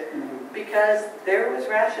market because there was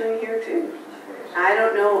rationing here too. I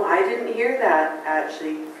don't know, I didn't hear that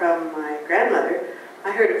actually from my grandmother.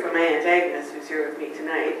 I heard it from my Aunt Agnes, who's here with me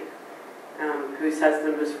tonight, whose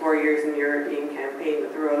husband was 4 years in the European campaign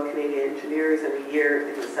with the Royal Canadian Engineers and a year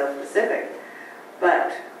in the South Pacific.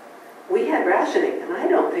 But we had rationing, and I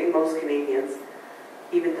don't think most Canadians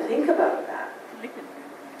even think about that.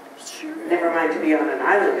 Never mind to be on an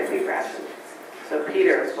island and be rationed. So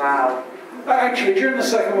Peter, wow. Actually, during the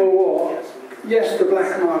Second World War, yes, the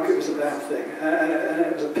black market was a bad thing, and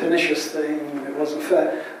it was a pernicious thing, it wasn't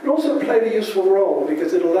fair. It also played a useful role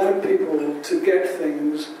because it allowed people to get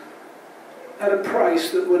things at a price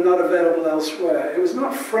that were not available elsewhere. It was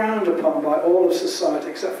not frowned upon by all of society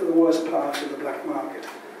except for the worst parts of the black market.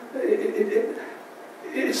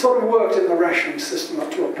 It sort of worked in the rationing system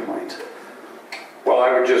up to a point. Well,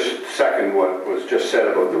 I would just second what was just said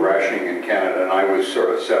about the rationing in Canada, and I was sort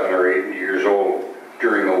of 7 or 8 years old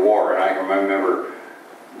during the war, and I remember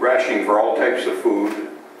rationing for all types of food,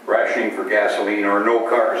 rationing for gasoline, or no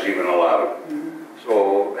cars even allowed.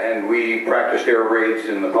 So, and we practiced air raids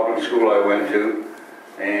in the public school I went to,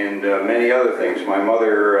 and many other things. My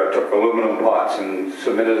mother took aluminum pots and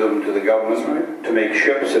submitted them to the government to make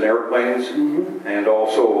ships and airplanes, and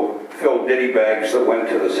also filled ditty bags that went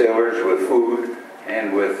to the sailors with food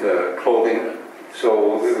and with clothing.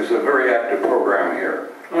 So it was a very active program here.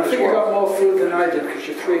 I think you got more food than I did because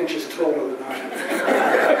you're 3 inches taller than I am.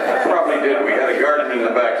 Probably did. We had a garden in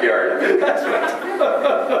the backyard.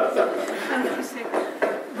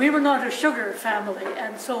 We were not a sugar family,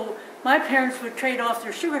 and so my parents would trade off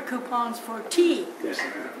their sugar coupons for tea. Yes,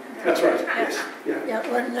 that's right. Yes. Yeah,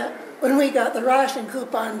 when we got the ration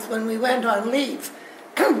coupons, when we went on leave,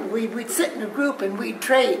 we'd sit in a group and we'd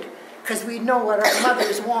trade, because we'd know what our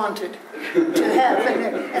mothers wanted to have.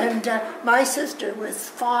 And my sister was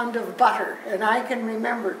fond of butter, and I can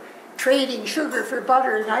remember trading sugar for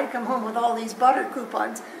butter, and I'd come home with all these butter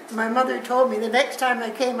coupons. And my mother told me the next time I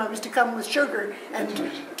came, I was to come with sugar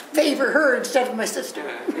and favor her instead of my sister.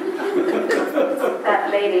 That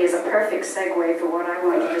lady is a perfect segue for what I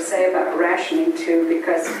wanted to say about rationing too,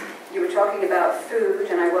 because you were talking about food,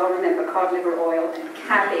 and I well remember cod liver oil and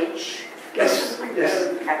cabbage. Yes,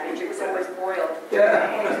 yes. Cabbage, it was always boiled.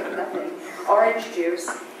 Yeah. Nothing. Orange juice.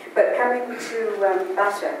 But coming to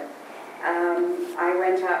butter, I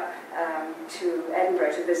went up to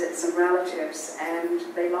Edinburgh to visit some relatives, and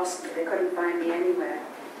they lost me. They couldn't find me anywhere.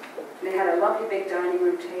 They had a lovely big dining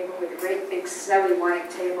room table with a great big snowy white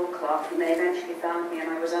tablecloth, and they eventually found me, and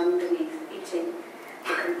I was underneath eating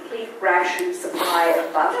the complete ration supply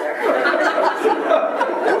of butter.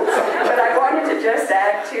 But I wanted to just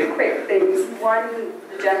add 2 quick things. One,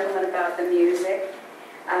 the gentleman about the music.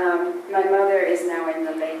 My mother is now in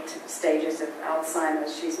the late stages of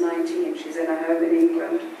Alzheimer's. She's 19, she's in a home in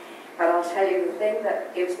England. But I'll tell you, the thing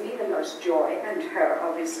that gives me the most joy, and her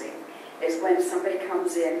obviously, is when somebody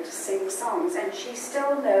comes in to sing songs, and she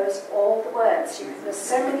still knows all the words. There's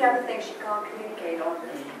so many other things she can't communicate on,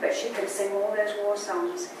 but she can sing all those war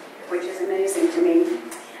songs, which is amazing to me.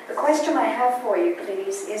 The question I have for you,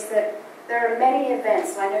 please, is that there are many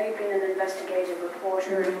events, and I know you've been an investigative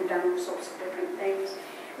reporter and you've done all sorts of different things,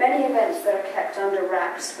 many events that are kept under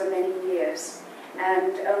wraps for many years,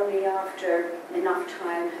 and only after enough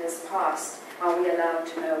time has passed are we allowed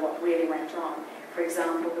to know what really went on. For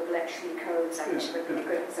example, the Blitz codes, I think, would be a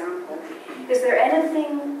good example. Is there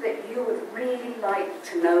anything that you would really like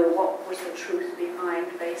to know what was the truth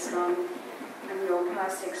behind, based on your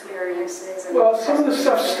past experiences? Well, some of the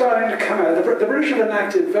stuff's starting to come out. The British have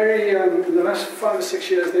enacted in the last 5 or 6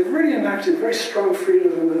 years, they've really enacted very strong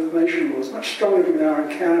freedom of information laws, much stronger than they are in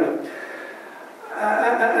Canada.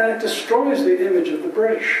 And it destroys the image of the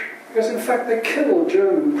British, because in fact they killed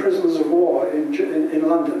German prisoners of war in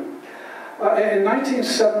London. In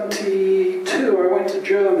 1972, I went to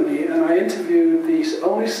Germany and I interviewed the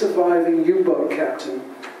only surviving U-boat captain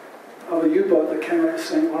of a U-boat that came up the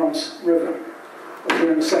St. Lawrence River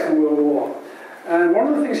during the Second World War. And one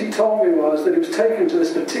of the things he told me was that he was taken to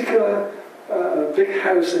this particular big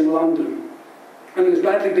house in London, and he was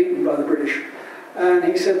badly beaten by the British. And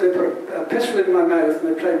he said they put a pistol in my mouth and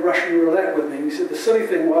they played Russian roulette with me. And he said the silly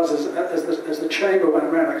thing was, as the chamber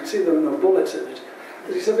went round, I could see there were no bullets in it.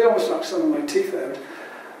 But he said they almost knocked some of my teeth out.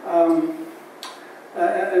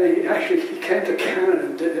 And he came to Canada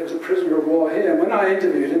and he was a prisoner of war here. And when I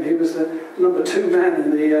interviewed him, he was the #2 man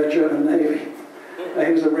in the German Navy.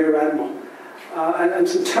 He was a rear admiral. And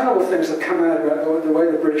some terrible things have come out about the way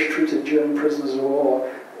the British treated German prisoners of war.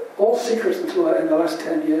 All secrets until in the last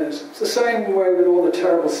 10 years. It's the same way with all the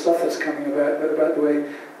terrible stuff that's coming about the way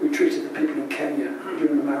we treated the people in Kenya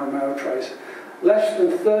during the Mau Mau trials. Less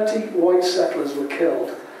than 30 white settlers were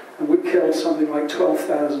killed, and we killed something like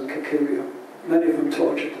 12,000 Kikuyu, many of them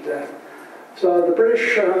tortured to death. So the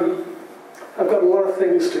British have got a lot of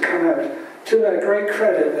things to come out. To their great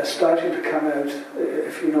credit, they're starting to come out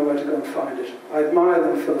if you know where to go and find it. I admire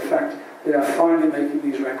them for the fact they are finally making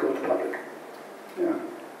these records public. Yeah.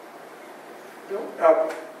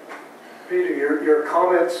 Peter, your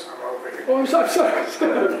comments. Oh, I'm sorry.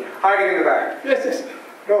 Hiding in the back. Yes.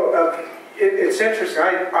 No, it's interesting.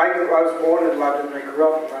 I was born in London. I grew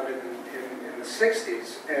up in London in the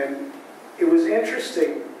 60s, and it was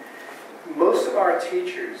interesting. Most of our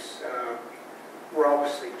teachers were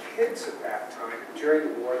obviously kids at that time.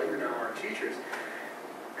 During the war, they were now our teachers.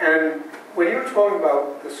 And when you were talking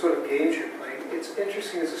about the sort of games you're playing, it's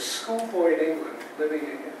interesting. As a schoolboy in England, living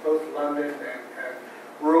in both London and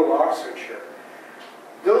rural Oxfordshire,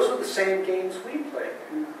 those were the same games we played.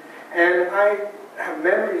 And I have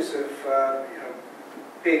memories of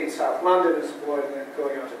being in South London as a boy and then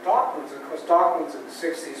going out to Docklands. And of course, Docklands in the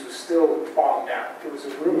 60s was still bombed out. It was a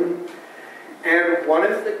ruin. And one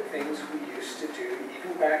of the things we used to do,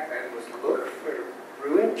 even back then, was look for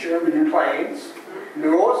ruined German planes. We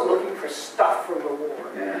were always looking for stuff from the war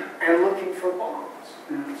and looking for bombs.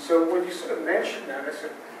 So when you sort of mentioned that, I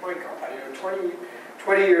said, my God,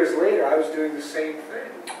 20 years later, I was doing the same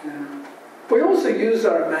thing. We also used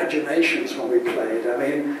our imaginations when we played. I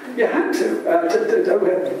mean, you had to. We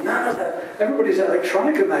had none of that. Everybody's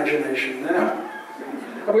electronic imagination now.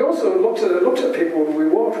 And we also looked at people when we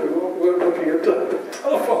walked. We weren't looking at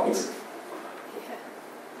telephones.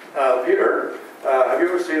 Peter, have you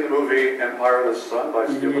ever seen the movie Empire of the Sun by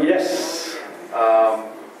Spielberg? Yes. The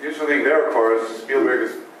interesting thing there, of course, Spielberg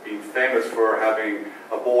has been famous for having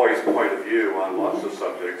a boy's point of view on lots of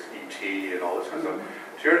subjects, E.T. and all this kind of stuff.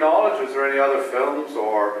 To your knowledge, is there any other films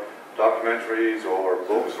or documentaries or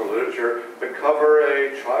books or literature that cover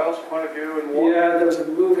a child's point of view in war? Yeah, there was a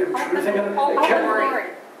movie. I'm trying to think of it.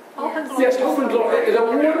 Yes, Hope and Glory. It's a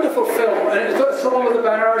wonderful film, and it's the one with the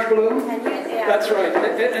barrage balloon. That's right.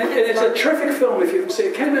 And it's a terrific film if you can see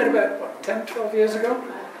it. It came out about 10, 12 years ago,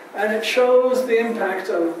 and it shows the impact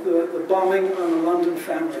of the bombing on the London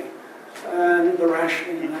family and the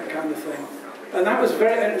rationing and that kind of thing. And that was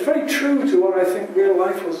it's very true to what I think real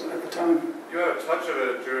life was at the time. You had a touch of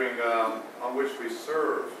it during On Which We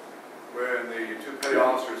Serve, when the two petty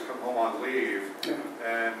officers come home on leave,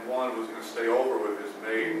 and one was going to stay over with his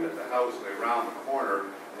maid at the house, and they round the corner,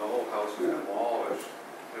 and the whole house was demolished.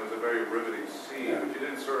 It was a very riveting scene, but you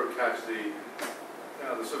didn't sort of catch the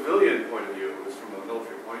civilian point of view. It was from a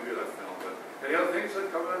military point of view, that film. But any other things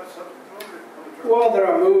that cover that subject? Well, there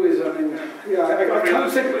are movies. I mean, I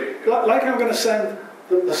can't think. Like I'm going to send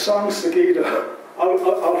the songs to Guido.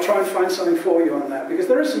 I'll try and find something for you on that, because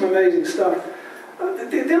there is some amazing stuff.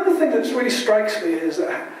 The other thing that really strikes me is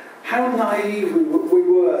how naive we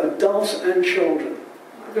were, adults and children,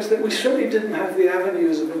 because we certainly didn't have the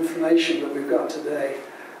avenues of information that we've got today.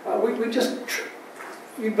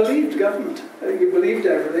 You believed government. You believed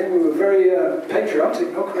everything. We were very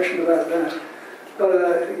patriotic, no question about that.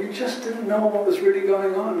 But you just didn't know what was really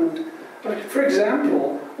going on. And for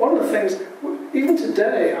example, one of the things, even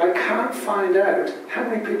today, I can't find out how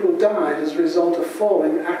many people died as a result of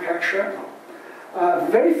falling ack shrapnel.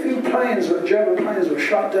 Very few German planes were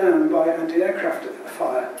shot down by anti-aircraft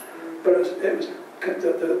fire. But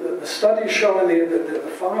the studies showing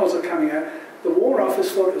the files are coming out. The War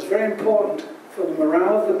Office thought it was very important for the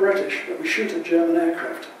morale of the British that we shoot at German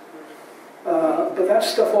aircraft. But that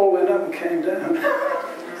stuff all went up and came down.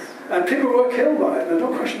 And people were killed by it, there's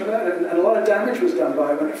no question about it. And a lot of damage was done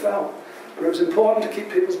by it when it fell. But it was important to keep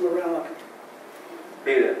people's morale up.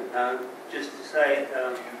 Peter, just to say,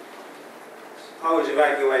 I was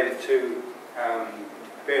evacuated to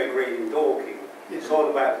Bear Green in Dorking. Yes. Saw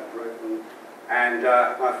the Battle of Britain, and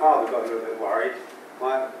my father got a little bit worried.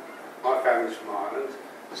 My family's from Ireland,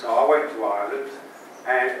 so I went to Ireland,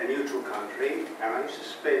 and a neutral country, and I used to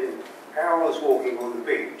spend hours walking on the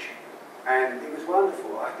beach, and it was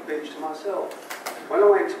wonderful. I had the beach to myself. When I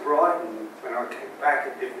went to Brighton, when I came back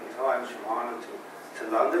at different times from Ireland to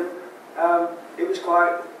London, it was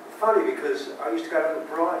quite funny because I used to go down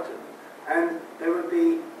to Brighton, and there would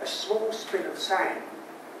be a small spit of sand,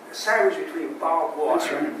 a sandwich between barbed wire.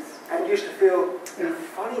 That's right. And you used to feel,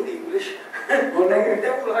 funny the English, they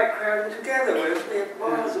were like crowded together, whereas we had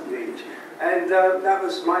miles of beach. And that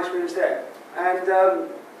was my experience there. And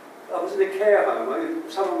I was in a care home.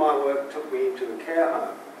 Some of my work took me into a care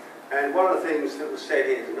home. And one of the things that was said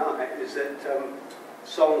here tonight is that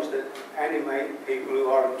songs that animate people who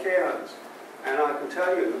are in care homes. And I can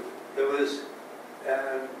tell you, there was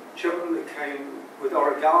children that came with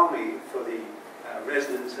origami for the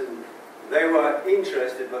residents, and they were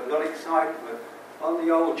interested but not excited. But on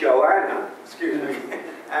the old Joanna, excuse me,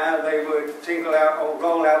 they would tingle out or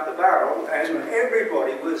roll out the barrel, and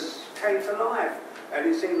everybody came to life. And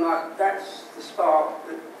it seemed like that's the spark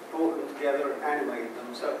that brought them together and animated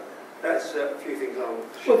them. So that's a few things on.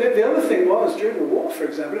 Well, the other thing was, during the war, for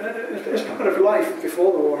example, as part of life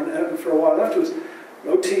before the war and for a while afterwards,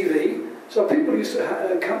 no TV. So people used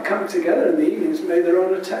to come together in the evenings and made their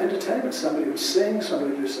own entertainment. Somebody would sing,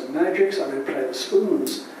 somebody would do some magic, somebody would play the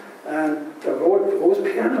spoons. And there were always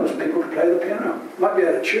pianos. People could play the piano. Might be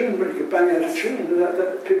out of tune, but you could bang out a tune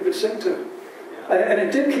that people could sing to. And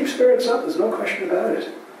it did keep spirits up, there's no question about it.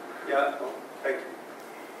 Yeah, well, thank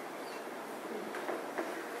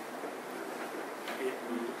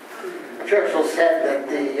you. Churchill said that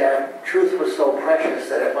the truth was so precious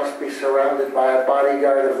that it must be surrounded by a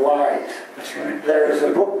bodyguard of lies. That's right. There is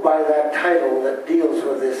a book by that title that deals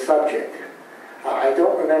with this subject. I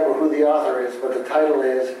don't remember who the author is, but the title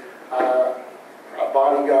is A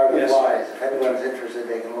Bodyguard of Lies. If anyone's interested,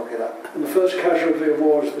 they can look it up. And the first casualty of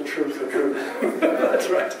war is the truth. The truth. That's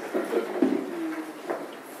right.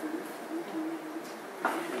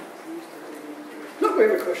 Look, we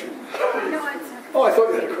have a question. Oh, I thought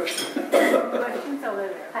you had a question.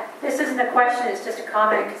 This isn't a question, it's just a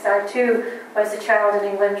comment, because I too was a child in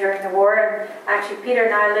England during the war, and actually Peter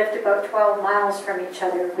and I lived about 12 miles from each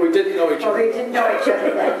other. We didn't know each other. Well, we didn't know each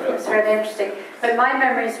other then. It was really interesting. But my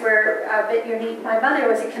memories were a bit unique. My mother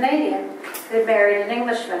was a Canadian who had married an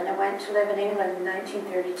Englishman and went to live in England in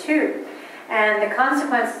 1932. And the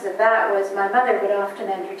consequences of that was my mother would often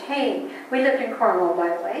entertain. We lived in Cornwall,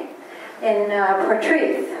 by the way, in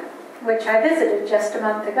Portreath, which I visited just a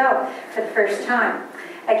month ago for the first time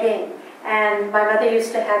again. And my mother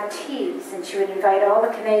used to have teas, and she would invite all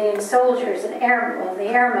the Canadian soldiers and the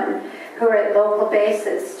airmen who were at local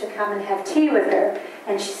bases to come and have tea with her.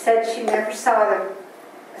 And she said she never saw them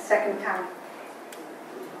a second time.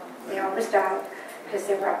 They always died because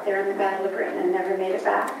they were up there in the Battle of Britain and never made it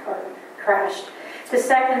back or crashed. The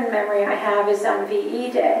second memory I have is on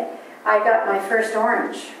VE Day. I got my first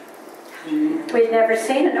orange. We'd never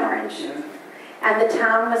seen an orange. And the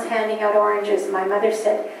town was handing out oranges. My mother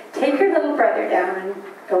said, take your little brother down and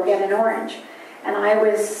go get an orange. And I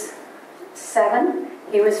was 7,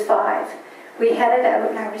 he was 5. We headed out,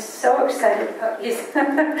 and I was so excited about these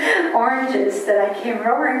oranges that I came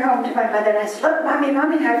roaring home to my mother, and I said, look, Mommy,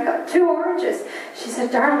 I've got 2 oranges. She said,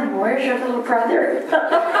 darling, where's your little brother?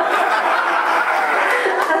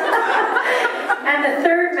 And the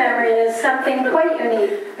third memory is something quite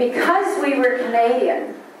unique. Because we were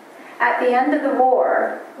Canadian, at the end of the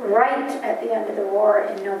war, right at the end of the war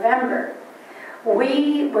in November,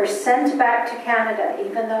 we were sent back to Canada,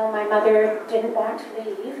 even though my mother didn't want to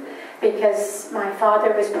leave, because my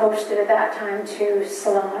father was posted at that time to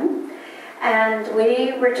Ceylon. And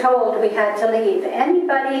we were told we had to leave.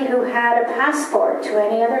 Anybody who had a passport to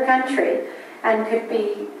any other country and could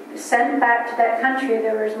be sent back to that country,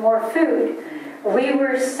 there was more food, we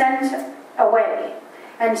were sent away.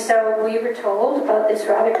 And so we were told about this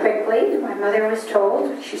rather quickly. My mother was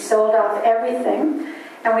told. She sold off everything.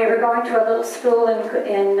 And we were going to a little school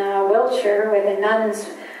in Wiltshire where the nuns,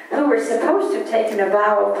 who were supposed to have taken a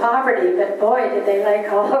vow of poverty, but boy, did they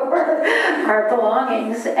like all of our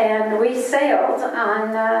belongings. And we sailed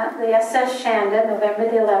on the SS Shandon, November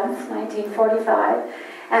the 11th, 1945.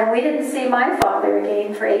 And we didn't see my father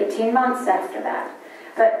again for 18 months after that.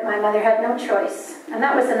 But my mother had no choice. And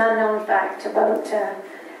that was an unknown fact about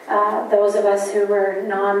those of us who were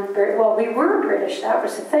well, we were British, that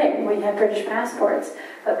was the thing. We had British passports.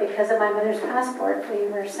 But because of my mother's passport, we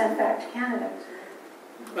were sent back to Canada.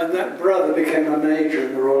 And that brother became a major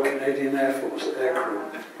in the Royal Canadian Air Force aircrew.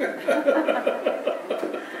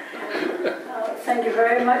 Thank you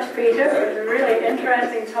very much, Peter. It was a really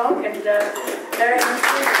interesting talk and very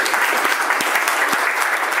interesting.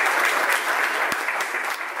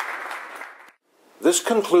 This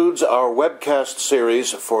concludes our webcast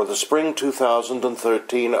series for the Spring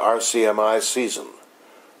 2013 RCMI season.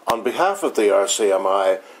 On behalf of the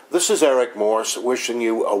RCMI, this is Eric Morse wishing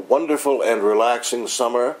you a wonderful and relaxing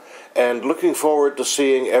summer and looking forward to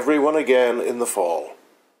seeing everyone again in the fall.